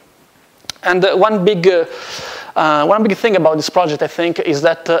future. And one big thing about this project, I think, is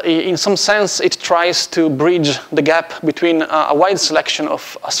that in some sense it tries to bridge the gap between a wide selection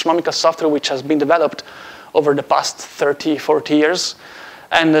of astronomical software which has been developed over the past 30, 40 years,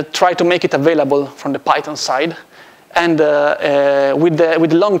 and try to make it available from the Python side, and with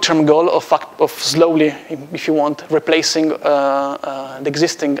the long-term goal of slowly, if you want, replacing the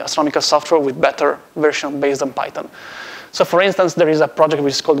existing astronomical software with better version based on Python. So for instance, there is a project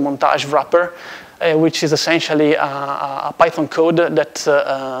which is called Montage Wrapper, which is essentially a Python code that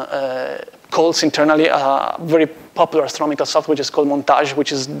calls internally a very popular astronomical software which is called Montage,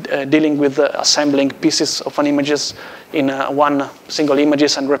 which is dealing with assembling pieces of an images in one single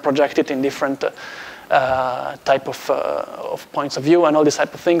images and reproject it in different type of points of view and all these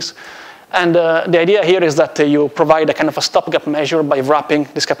type of things. And the idea here is that you provide a kind of a stopgap measure by wrapping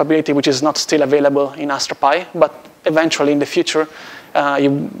this capability, which is not still available in AstroPy, but eventually in the future,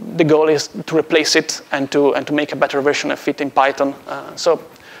 the goal is to replace it and to make a better version of it in Python. So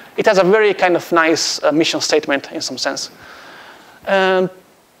it has a very kind of nice mission statement in some sense.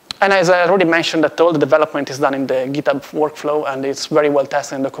 And as I already mentioned, that all the development is done in the GitHub workflow, and it's very well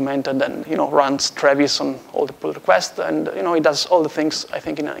tested and documented, and runs Travis on all the pull requests, and it does all the things, I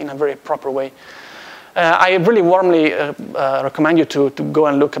think, in a very proper way. I really warmly recommend you to go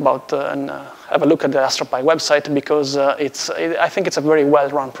and look about and have a look at the AstroPy website, because I think it's a very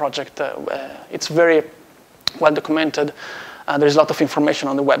well-run project. It's very well documented. There's a lot of information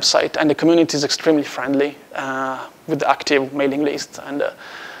on the website, and the community is extremely friendly with the active mailing list and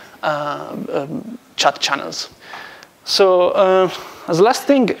chat channels. So as the last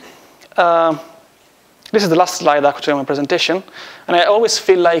thing, this is the last slide actually of my presentation, and I always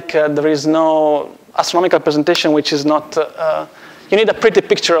feel like there is no astronomical presentation which is not, you need a pretty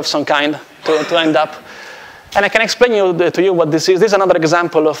picture of some kind to end up. And I can explain to you what this is. This is another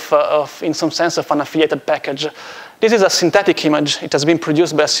example of, in some sense, of an affiliated package. This is a synthetic image. It has been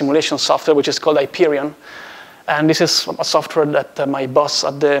produced by a simulation software which is called Hyperion. And this is a software that my boss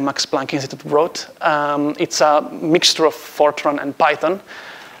at the Max Planck Institute wrote. It's a mixture of Fortran and Python.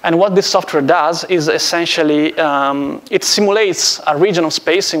 And what this software does is essentially, it simulates a region of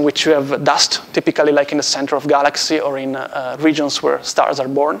space in which you have dust, typically like in the center of galaxy or in regions where stars are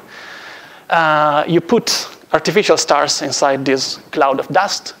born. You put artificial stars inside this cloud of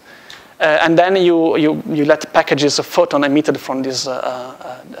dust, and then you let packages of photon emitted from these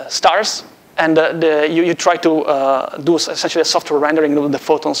stars, and you try to do essentially a software rendering of the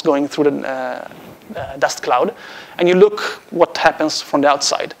photons going through the dust cloud, and you look what happens from the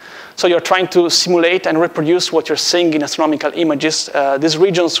outside. So you're trying to simulate and reproduce what you're seeing in astronomical images. These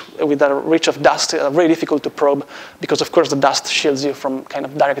regions with a reach of dust are very difficult to probe because, of course, the dust shields you from kind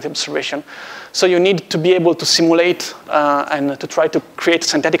of direct observation. So you need to be able to simulate and to try to create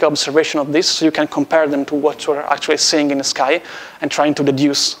synthetic observation of this so you can compare them to what you're actually seeing in the sky and trying to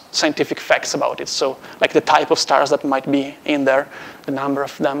deduce scientific facts about it. So like the type of stars that might be in there, the number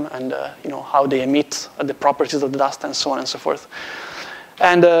of them, and how they emit, the properties of the dust, and so on and so forth.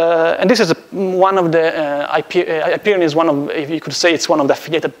 And this is one of the, Hyperion is one of, if you could say, it's one of the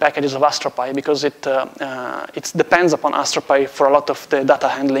affiliated packages of AstroPy, because it depends upon AstroPy for a lot of the data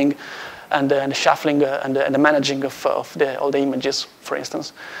handling and the shuffling and the managing of all the images, for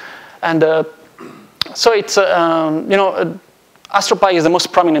instance. And so it's, AstroPy is the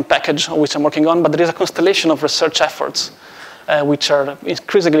most prominent package which I'm working on, but there is a constellation of research efforts which are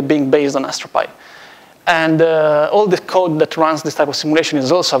increasingly being based on AstroPy. And all the code that runs this type of simulation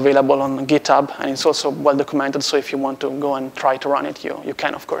is also available on GitHub, and it's also well documented, so if you want to go and try to run it, you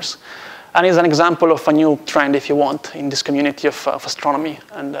can, of course. And is an example of a new trend, if you want, in this community of astronomy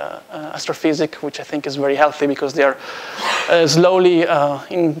and astrophysics, which I think is very healthy because they are slowly,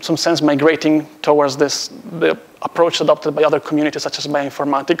 in some sense, migrating towards the approach adopted by other communities, such as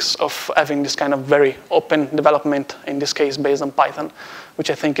bioinformatics, of having this kind of very open development, in this case based on Python, which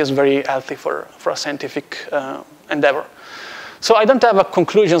I think is very healthy for a scientific endeavor. So I don't have a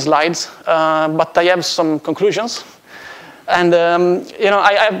conclusion slides, but I have some conclusions. And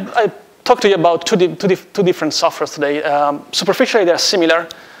I talked to you about two different softwares today. Superficially, they're similar,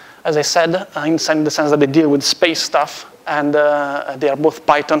 as I said, in the sense that they deal with space stuff, and they are both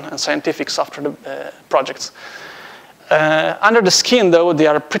Python and scientific software projects. Under the skin, though, they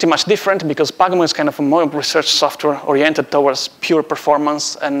are pretty much different because Pagmo is kind of a more research software oriented towards pure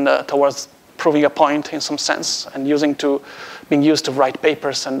performance and towards proving a point in some sense and being used to write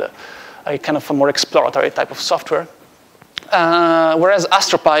papers and a kind of a more exploratory type of software. Whereas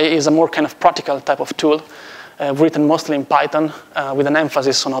AstroPy is a more kind of practical type of tool, written mostly in Python with an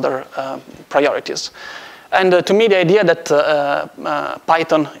emphasis on other priorities. And to me, the idea that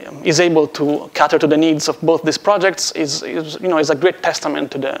Python is able to cater to the needs of both these projects is a great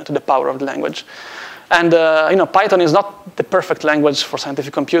testament to the power of the language. And Python is not the perfect language for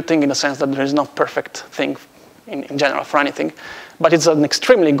scientific computing in the sense that there is no perfect thing in general for anything, but it's an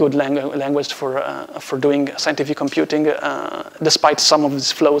extremely good language for doing scientific computing, despite some of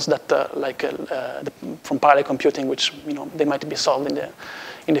these flaws that, from parallel computing, which they might be solved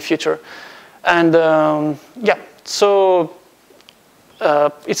in the future. And so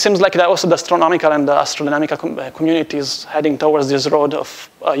it seems like also the astronomical and the astrodynamical community is heading towards this road of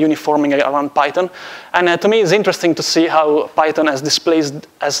uniforming around Python. And to me, it's interesting to see how Python has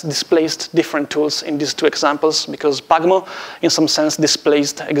displaced different tools in these two examples, because Pagmo, in some sense,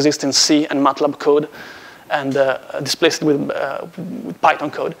 displaced existing C and MATLAB code and displaced it with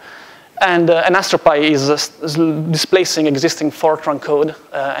Python code. And AstroPy is displacing existing Fortran code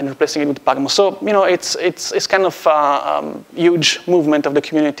and replacing it with Pagmo. So it's kind of a huge movement of the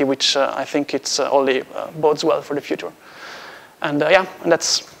community, which I think it's only bodes well for the future. And and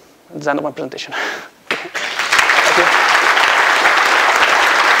that's the end of my presentation. Thank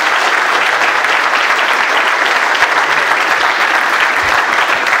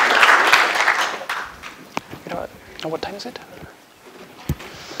you. What time is it?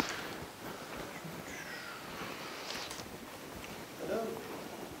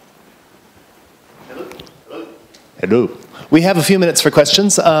 Hello. We have a few minutes for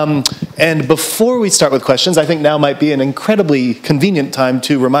questions. And before we start with questions, I think now might be an incredibly convenient time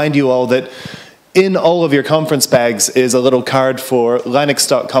to remind you all that in all of your conference bags is a little card for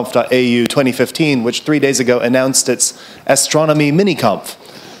linux.conf.au 2015, which 3 days ago announced its astronomy mini-conf.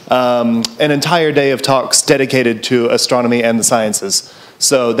 An entire day of talks dedicated to astronomy and the sciences.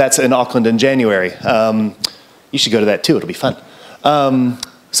 So that's in Auckland in January. You should go to that too, it'll be fun.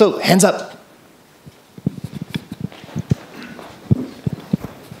 So hands up.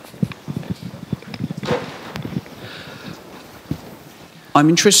 I'm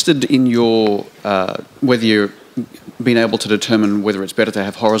interested in your, whether you're being able to determine whether it's better to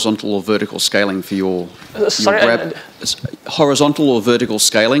have horizontal or vertical scaling for your grab. Horizontal or vertical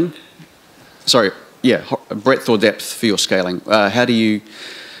scaling? Sorry, yeah, breadth or depth for your scaling. How do you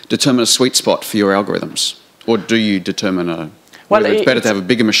determine a sweet spot for your algorithms? Or do you determine whether it's better to have a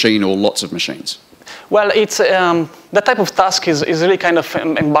bigger machine or lots of machines? Well, it's that type of task is really kind of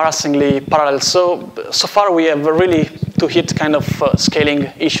embarrassingly parallel. So far we have really to hit kind of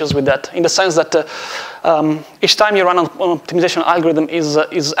scaling issues with that, in the sense that each time you run an optimization algorithm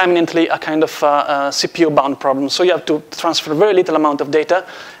is eminently a kind of CPU-bound problem. So you have to transfer very little amount of data,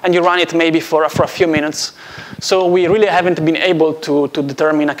 and you run it maybe for a few minutes. So we really haven't been able to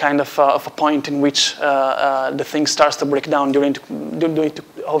determine a kind of a point in which the thing starts to break down during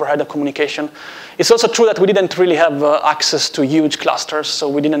overhead communication. It's also true that we didn't really have access to huge clusters, so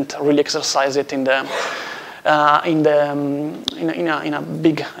we didn't really exercise it in a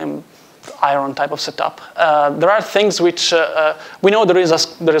big iron type of setup. There are things which we know there is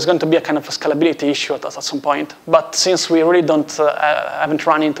going to be a kind of a scalability issue at some point, but since we really haven't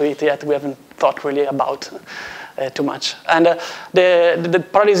run into it yet, we haven't thought really about too much. And the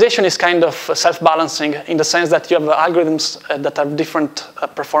parallelization is kind of self-balancing in the sense that you have algorithms that have different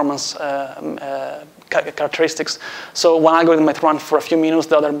performance characteristics. So one algorithm might run for a few minutes,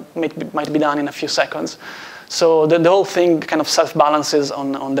 the other might be done in a few seconds. So the whole thing kind of self-balances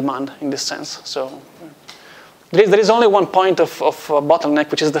on demand in this sense. So there is only one point of bottleneck,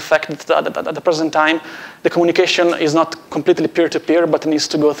 which is the fact that at the present time, the communication is not completely peer-to-peer, but it needs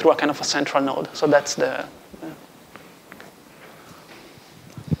to go through a kind of a central node. So that's the...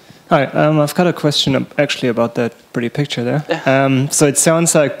 Hi, I've got a question actually about that pretty picture there. Yeah. So it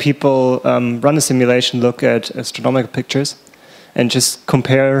sounds like people run a simulation, look at astronomical pictures, and just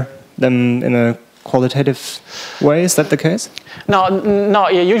compare them in a qualitative way. Is that the case? No,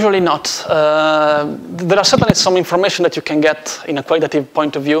 usually not. There are certainly some information that you can get in a qualitative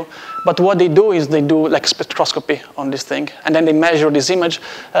point of view, but what they do is they do like spectroscopy on this thing, and then they measure this image.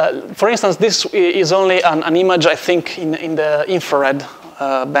 For instance, this is only an image, I think, in the infrared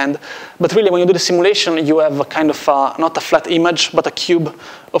band. But really, when you do the simulation, you have a kind of, not a flat image, but a cube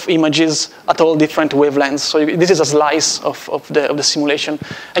of images at all different wavelengths. So this is a slice of the simulation.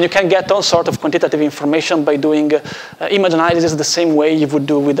 And you can get all sort of quantitative information by doing image analysis the same way you would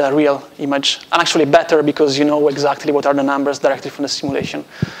do with a real image. And actually better, because you know exactly what are the numbers directly from the simulation.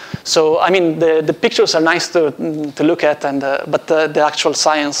 So, I mean, the pictures are nice to look at, and, but the actual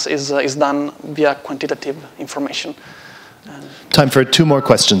science is done via quantitative information. Time for 2 more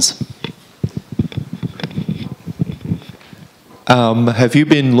questions. Have you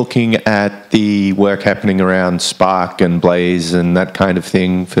been looking at the work happening around Spark and Blaze and that kind of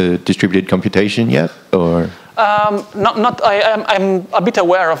thing for distributed computation yet, or? I'm a bit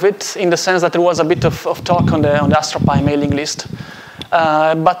aware of it in the sense that there was a bit of talk on the AstroPy mailing list.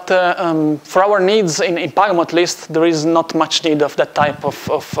 But for our needs in PyCon at least, there is not much need of that type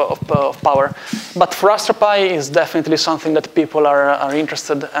of power. But for AstroPy is definitely something that people are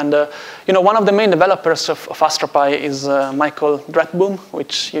interested. And you know, one of the main developers of AstroPy is Michael Dretboom,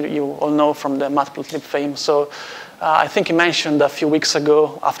 which you all know from the Matplotlib fame. So I think he mentioned a few weeks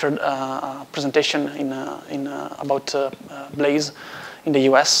ago after a presentation about Blaze in the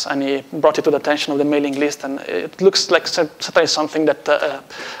US, and he brought it to the attention of the mailing list, and it looks like certainly something that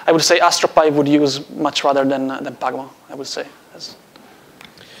I would say AstroPy would use much rather than PyCon, I would say. Yes.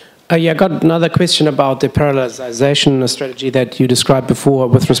 Yeah, I got another question about the parallelization strategy that you described before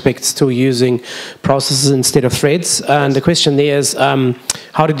with respect to using processes instead of threads. And the question there is,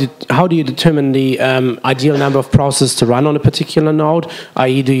 how do you determine the ideal number of processes to run on a particular node,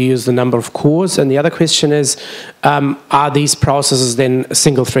 i.e. do you use the number of cores? And the other question is, are these processes then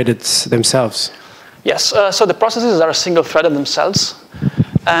single-threaded themselves? Yes, so the processes are single-threaded themselves.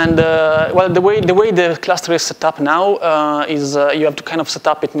 And well, the way the cluster is set up now is you have to kind of set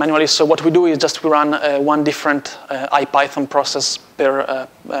up it manually. So what we do is just we run one different IPython process per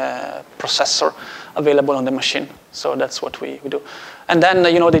processor available on the machine. So that's what we do. And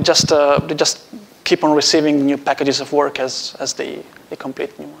then you know they just keep on receiving new packages of work as they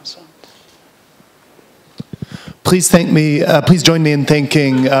complete new ones. So. Please join me in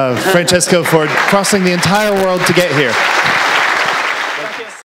thanking Francesco for crossing the entire world to get here.